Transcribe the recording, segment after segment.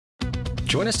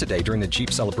Join us today during the Jeep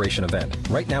Celebration event.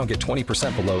 Right now, get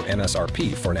 20% below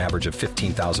MSRP for an average of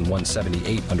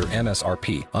 $15,178 under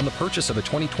MSRP on the purchase of a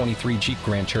 2023 Jeep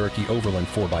Grand Cherokee Overland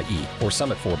 4xE or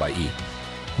Summit 4xE.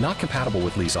 Not compatible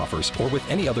with lease offers or with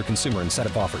any other consumer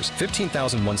incentive offers.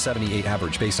 $15,178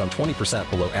 average based on 20%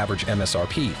 below average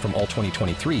MSRP from all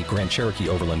 2023 Grand Cherokee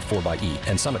Overland 4xE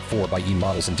and Summit 4xE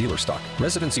models in dealer stock.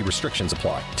 Residency restrictions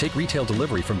apply. Take retail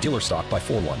delivery from dealer stock by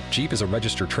 4/1. Jeep is a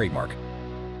registered trademark.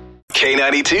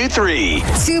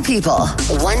 K92-3. Two people,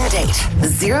 one date,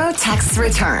 zero texts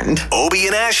returned. Obie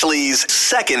and Ashley's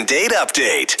second date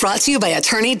update. Brought to you by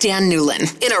attorney Dan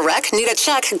Newlin. In a wreck, need a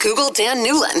check, Google Dan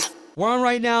Newlin. We're on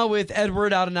right now with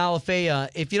Edward out in Alafaya.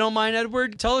 If you don't mind,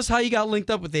 Edward, tell us how you got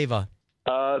linked up with Ava.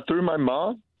 Through my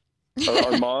mom.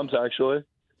 Our moms, actually.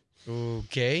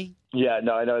 Okay. Yeah,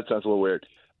 no, I know it sounds a little weird.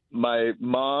 My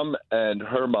mom and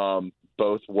her mom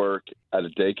both work at a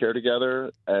daycare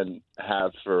together and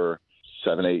have for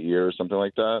 7-8 years, something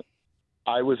like that.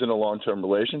 I was in a long-term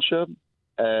relationship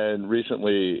and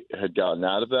recently had gotten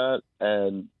out of that,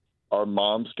 and our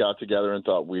moms got together and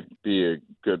thought we'd be a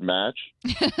good match.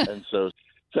 And so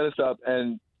set us up.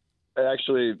 And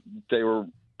actually, they were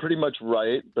pretty much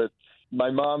right. But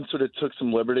my mom sort of took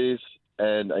some liberties,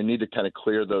 and I need to kind of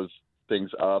clear those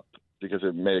things up because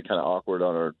it made it kind of awkward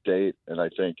on our date. And I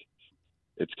think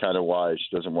it's kind of why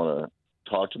she doesn't want to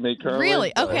talk to me currently.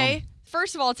 Really? Okay.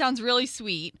 First of all, it sounds really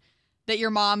sweet that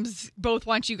your moms both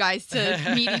want you guys to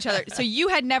meet each other. So you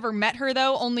had never met her,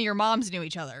 though? Only your moms knew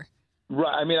each other?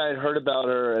 Right. I mean, I had heard about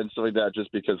her and stuff like that just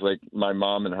because, like, my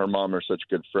mom and her mom are such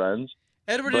good friends.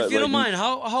 Edward, if you don't mind,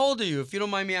 how old are you, if you don't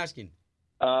mind me asking?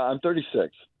 I'm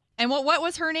 36. And what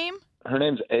was her name? Her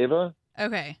name's Ava.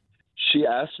 Okay. She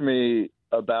asked me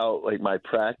about, like, my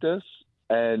practice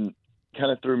and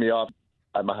kind of threw me off.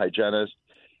 I'm a hygienist.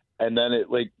 And then it,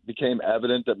 like, became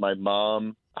evident that my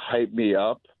mom hyped me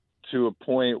up to a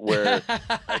point where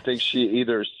I think she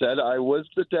either said I was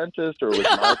the dentist or it was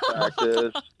my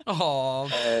practice. Oh,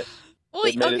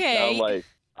 it made it sound like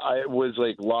I was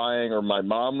like lying or my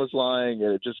mom was lying,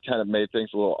 and it just kind of made things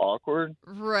a little awkward.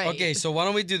 Right. Okay, so why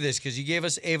don't we do this? Because you gave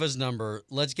us Ava's number.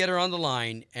 Let's get her on the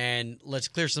line and let's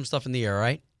clear some stuff in the air, all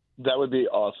right? That would be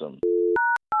awesome.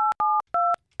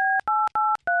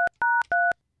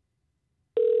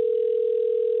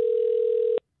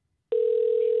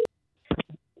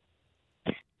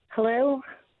 Hello?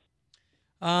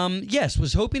 Yes,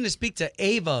 was hoping to speak to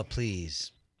Ava,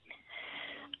 please.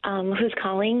 Who's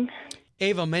calling?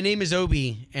 Ava, my name is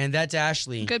Obie, and that's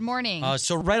Ashley. Good morning.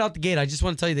 So right out the gate, I just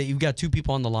want to tell you that you've got two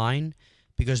people on the line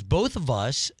because both of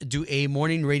us do a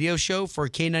morning radio show for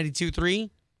K92.3.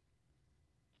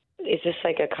 Is this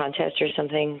like a contest or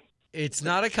something? It's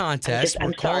not a contest.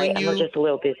 I'm sorry. I'm just a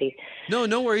little busy.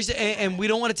 No worries. And we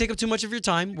don't want to take up too much of your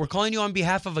time. We're calling you on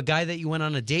behalf of a guy that you went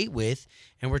on a date with,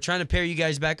 and we're trying to pair you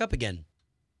guys back up again.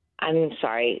 I'm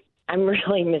sorry. I'm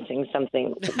really missing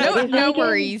something. No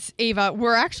worries, Ava.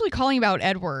 We're actually calling about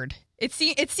Edward. It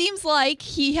seems like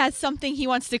he has something he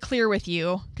wants to clear with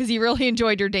you because he really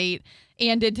enjoyed your date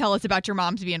and did tell us about your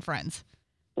moms being friends.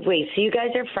 Wait, so you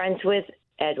guys are friends with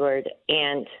Edward,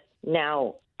 and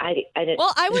now I didn't.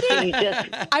 Well,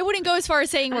 I wouldn't go as far as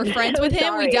saying we're friends with him.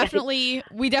 Sorry.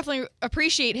 We definitely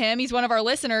appreciate him. He's one of our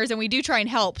listeners, and we do try and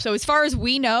help. So as far as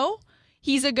we know,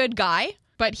 he's a good guy.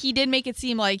 But he did make it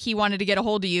seem like he wanted to get a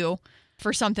hold of you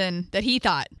for something that he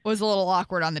thought was a little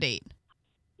awkward on the date.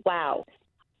 Wow.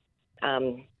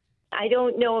 I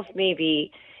don't know if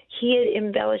maybe he had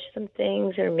embellished some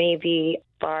things, or maybe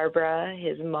Barbara,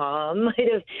 his mom, might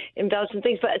have embellished some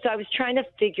things. But so I was trying to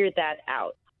figure that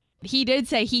out. He did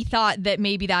say he thought that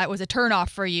maybe that was a turnoff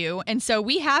for you. And so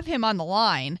we have him on the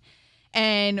line,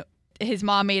 and his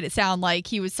mom made it sound like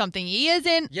he was something he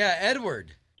isn't. Yeah,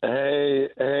 Edward. Hey,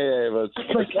 Ava.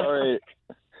 Sorry.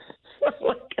 Oh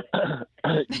my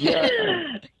God. Yeah.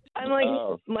 I'm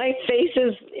like, my face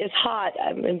is hot.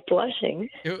 I'm blushing.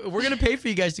 We're going to pay for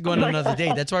you guys to go on another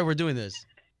date. That's why we're doing this.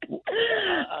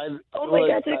 Oh my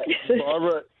God.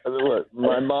 Barbara, look,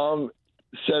 my mom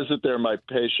says that they're my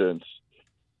patients.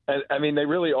 And I mean, they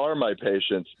really are my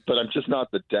patients, but I'm just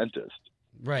not the dentist.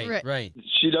 Right.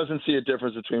 She doesn't see a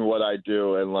difference between what I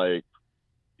do and, like,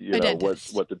 you know,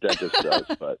 what the dentist does.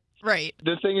 But right.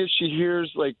 The thing is, she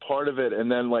hears, like, part of it,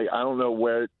 and then, like, I don't know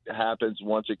where it happens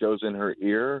once it goes in her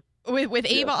ear. With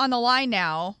Ava on the line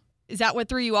now, is that what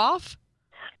threw you off?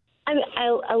 A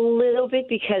little bit,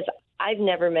 because I've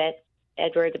never met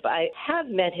Edward, but I have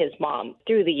met his mom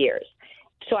through the years.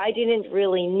 So I didn't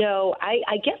really know.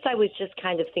 I guess I was just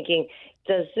kind of thinking,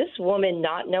 does this woman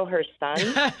not know her son?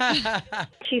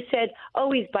 She said,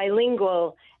 oh, he's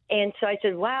bilingual. And so I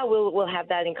said, wow, we'll have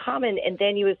that in common. And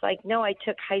then he was like, no, I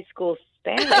took high school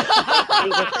Spanish.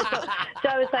 So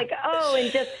I was like, oh,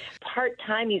 and just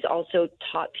part-time, he's also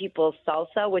taught people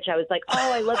salsa, which I was like,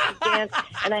 oh, I love to dance,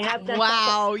 and I have done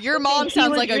Wow, salsa. your But mom then he sounds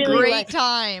was like a really great like-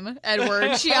 time,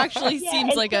 Edward. She actually Yeah, seems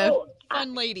and like so, a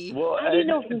fun lady. Well, I don't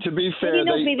know. to be I fair, don't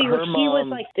know if maybe her she mom was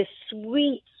like this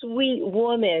sweet, sweet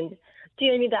woman. Do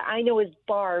you know what I mean? That I know as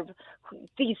Barb,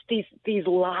 these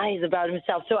lies about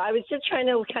himself. So I was just trying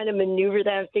to kind of maneuver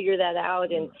that and figure that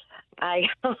out, and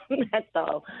that's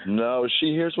all. No, she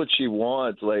hears what she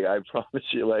wants. Like, I promise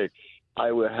you, like,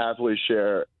 I would happily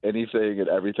share anything and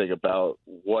everything about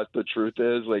what the truth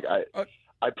is. Like,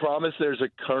 I promise there's a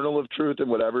kernel of truth in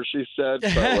whatever she said,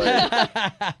 but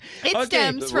like, It Okay.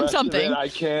 stems the from rest of something. it, I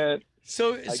can't.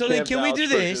 So I then can't can we vouch do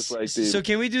for this? just like these. So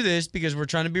can we do this because we're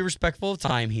trying to be respectful of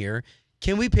time here?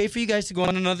 Can we pay for you guys to go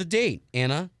on another date,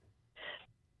 Anna?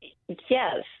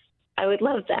 Yes, I would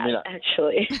love that, I mean,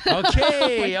 actually.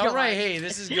 Okay, Oh my all right. God. Hey,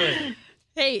 this is good.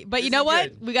 Hey, but you This know is what?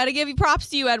 good. We got to give you props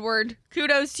to you, Edward.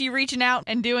 Kudos to you reaching out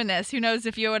and doing this. Who knows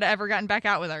if you would have ever gotten back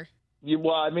out with her.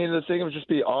 Well, I mean, the thing would just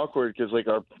be awkward because, like,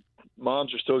 our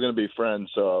moms are still going to be friends.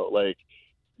 So, like,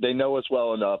 they know us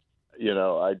well enough. You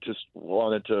know, I just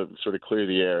wanted to sort of clear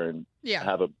the air and Yeah,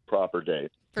 have a proper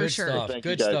date. for Good sure. stuff. Thank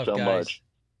Good you guys stuff, so guys. much.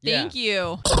 Thank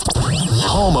you.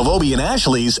 Home of Obie and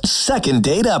Ashley's second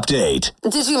date update.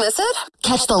 Did you miss it?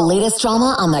 Catch the latest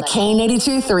drama on the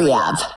K82 3 app.